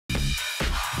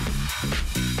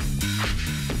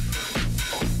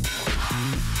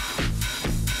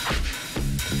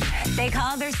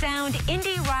call their sound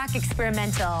indie rock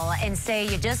experimental and say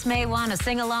you just may want to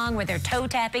sing along with their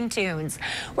toe-tapping tunes.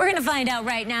 We're going to find out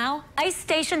right now. Ice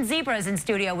Station Zebra's in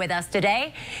studio with us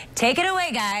today. Take it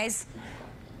away, guys.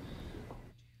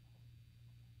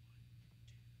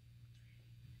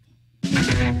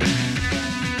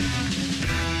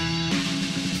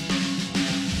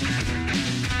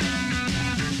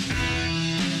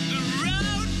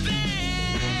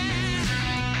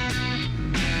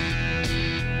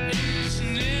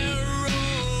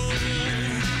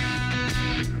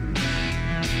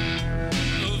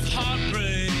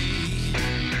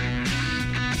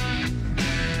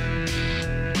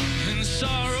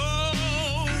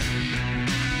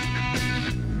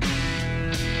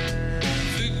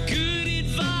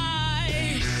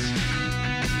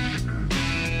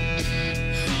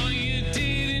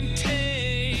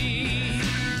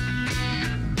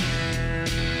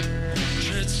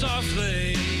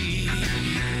 Softly,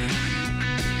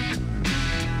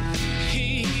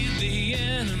 heed the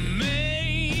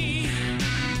enemy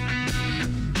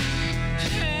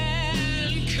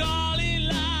and call it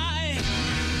lie.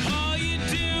 All you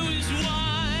do is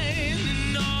whine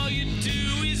and all you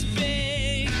do is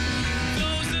beg.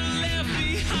 Those are left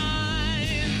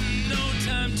behind, no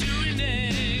time to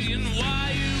renege. And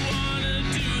why you wanna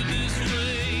do it this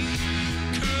way?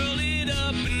 Curl it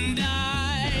up and die.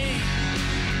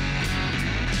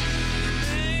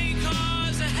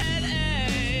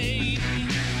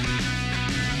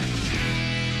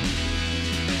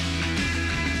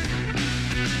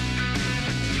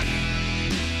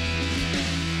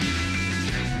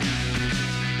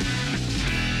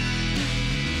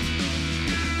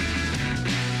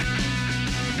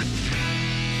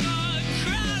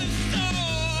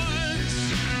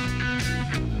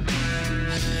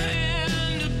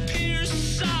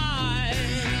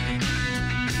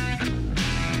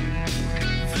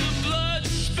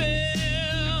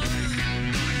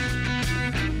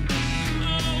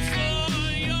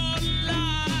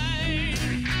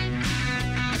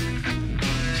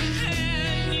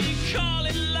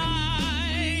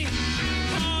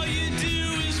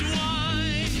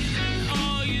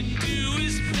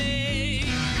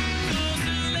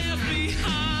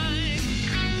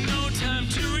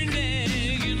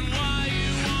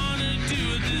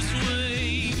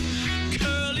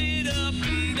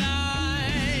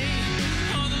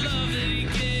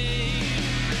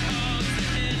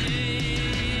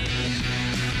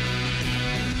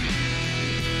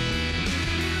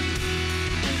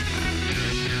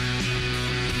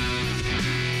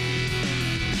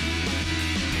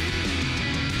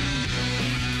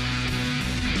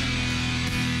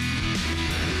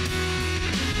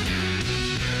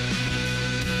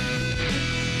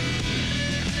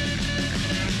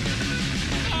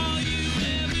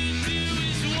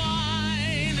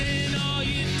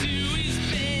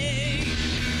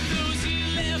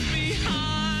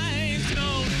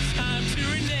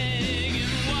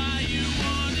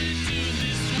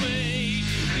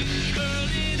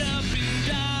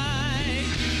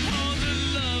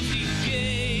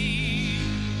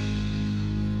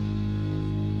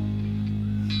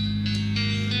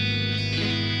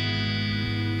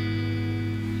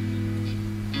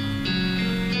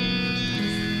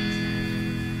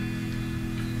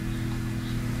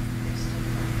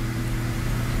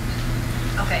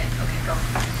 Okay, go.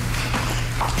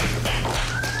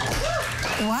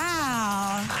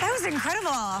 Wow, that was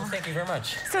incredible. Well, thank you very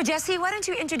much. So, Jesse, why don't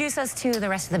you introduce us to the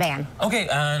rest of the band? Okay,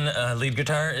 on lead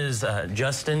guitar is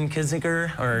Justin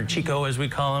Kizinger, or Chico as we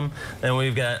call him. Then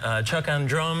we've got Chuck on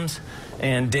drums,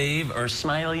 and Dave, or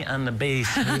Smiley, on the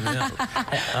bass.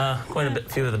 Quite a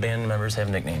few of the band members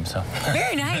have nicknames, so.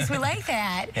 Very nice, we like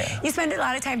that. Yeah. You spend a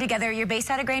lot of time together. You're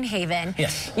based out of Grand Haven.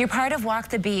 Yes. You're part of Walk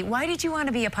the Beat. Why did you want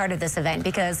to be a part of this event?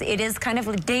 Because it is kind of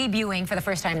debuting for the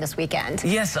first time this weekend.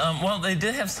 Yes, well, they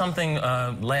did have something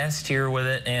last year with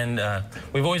it, and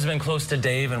we've always been close to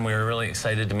Dave, and we were really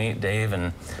excited to meet Dave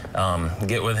and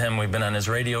get with him. We've been on his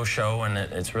radio show, and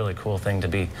it's a really cool thing to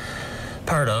be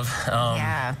part of.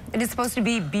 Yeah, it is supposed to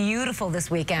be beautiful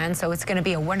this weekend, so it's going to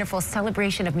be a wonderful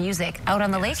celebration of music out on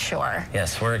the lakeshore.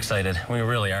 Yes, we're excited. We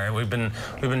really are. We've been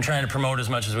trying to promote as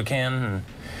much as we can and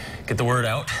get the word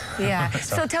out. Yeah.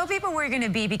 So tell people where you're going to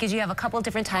be, because you have a couple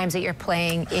different times that you're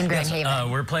playing in Grand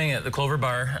Haven. We're playing at the Clover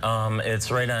Bar.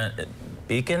 It's right on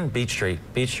Beach Street.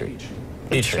 Beach Street.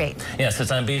 Yes, it's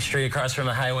on Beach Street across from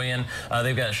the Highway Inn.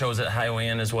 They've got shows at Highway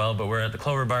Inn as well, but we're at the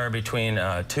Clover Bar between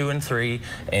 2 and 3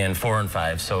 and 4 and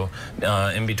 5. So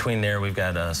in between there, we've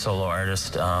got a solo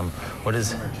artist. What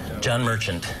is John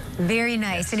Merchant? Very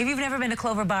nice. And if you've never been to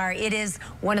Clover Bar, it is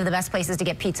one of the best places to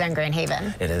get pizza in Grand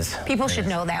Haven. It is. People should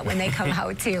know that when they come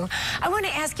out too. I want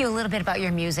to ask you a little bit about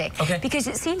your music. Okay. Because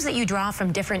it seems that you draw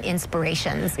from different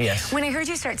inspirations. Yes. When I heard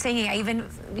you start singing, I even,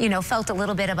 felt a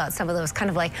little bit about some of those kind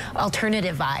of like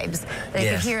alternative vibes that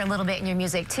I could hear a little bit in your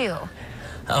music too.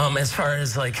 As far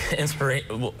as like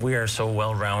inspiration, we are so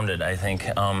well-rounded, I think.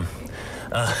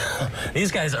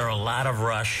 These guys are a lot of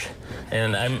Rush,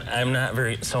 and I'm not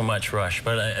so much Rush,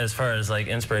 but as far as like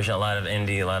inspiration, a lot of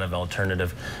indie, a lot of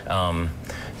alternative,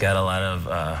 got a lot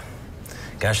of,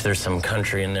 gosh, there's some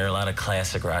country in there, a lot of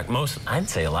classic rock. I'd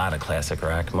say a lot of classic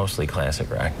rock, mostly classic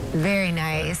rock. Very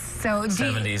nice. So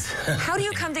 70s. How do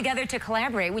you come together to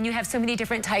collaborate when you have so many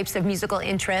different types of musical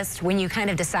interests, when you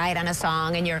kind of decide on a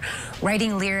song and you're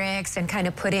writing lyrics and kind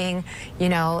of putting,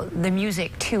 the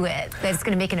music to it, that it's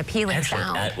going to make an appealing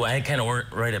sound? I kind of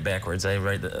write it backwards. I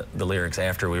write the lyrics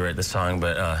after we write the song,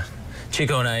 but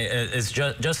Chico and I,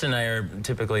 Justin and I are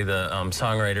typically the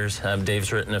songwriters.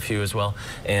 Dave's written a few as well,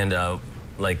 and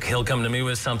like he'll come to me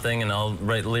with something and I'll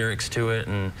write lyrics to it,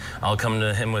 and I'll come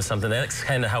to him with something. That's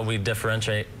kind of how we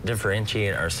differentiate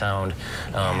our sound.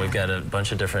 We've got a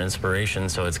bunch of different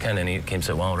inspirations, so it's kind of neat, keeps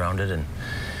it well-rounded, and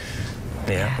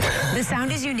yeah. The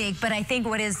sound is unique, but I think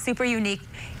what is super unique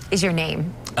is your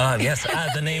name. Yes,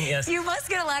 the name, yes. You must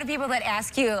get a lot of people that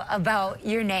ask you about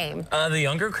your name. The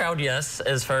younger crowd, yes.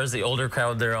 As far as the older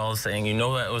crowd, they're all saying,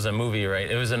 that was a movie,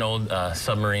 right? It was an old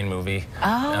submarine movie. Oh,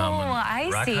 I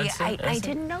see. Hudson, I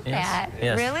didn't know that.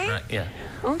 Yes. Really? Right, yeah.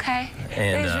 Okay.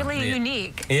 And, it was really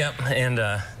unique. Yep, and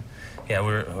yeah,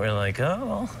 we're like,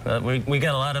 oh, well, we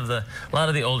got a lot of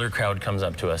the older crowd comes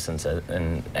up to us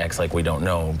and acts like we don't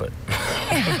know, but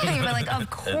you were like, of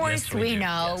course yes, we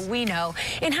know, yes. We know.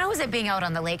 And how is it being out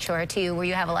on the lakeshore too, where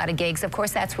you have a lot of gigs? Of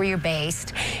course, that's where you're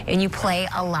based, and you play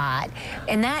a lot,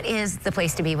 and that is the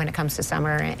place to be when it comes to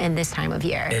summer and this time of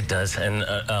year. It does, and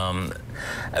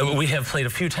we have played a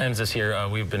few times this year.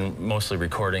 We've been mostly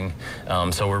recording,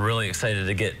 so we're really excited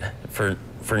to get for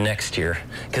next year,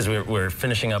 because we're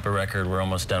finishing up a record. We're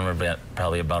almost done. We've got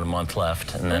probably about a month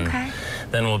left, and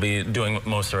then we'll be doing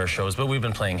most of our shows. But we've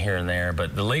been playing here and there.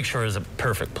 But the lakeshore is a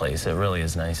perfect place. It really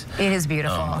is nice. It is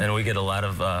beautiful. And we get a lot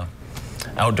of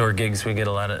outdoor gigs. We get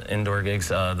a lot of indoor gigs.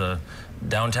 The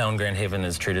downtown Grand Haven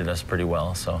has treated us pretty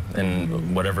well. So,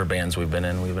 and whatever bands we've been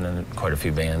in quite a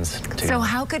few bands too. So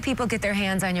how could people get their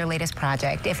hands on your latest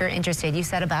project if you're interested? You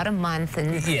said about a month,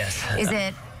 and yes. Is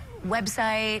it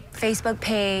website, Facebook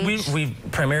page? We've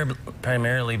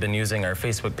primarily been using our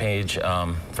Facebook page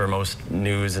for most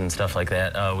news and stuff like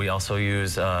that. We also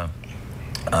use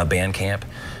Bandcamp,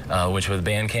 which with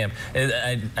Bandcamp,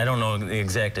 I don't know the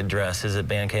exact address. Is it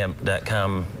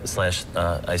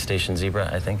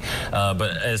bandcamp.com/iStationZebra, I think?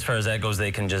 But as far as that goes,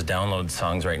 they can just download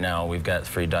songs right now. We've got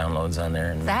free downloads on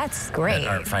there. And that's great.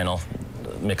 Aren't final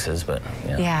mixes, but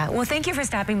yeah. Yeah, well, thank you for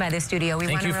stopping by the studio. We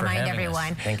want to remind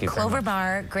everyone. Thank you. Clover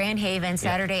Bar, Grand Haven,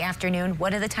 Saturday afternoon.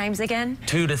 What are the times again?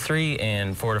 2 to 3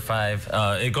 and 4 to 5.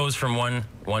 It goes from 1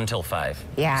 till 5.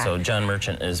 Yeah. So John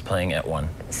Merchant is playing at 1.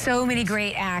 So many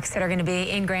great acts that are going to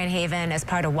be in Grand Haven as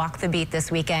part of Walk the Beat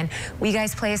this weekend. Will you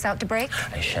guys play us out to break?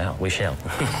 We shall.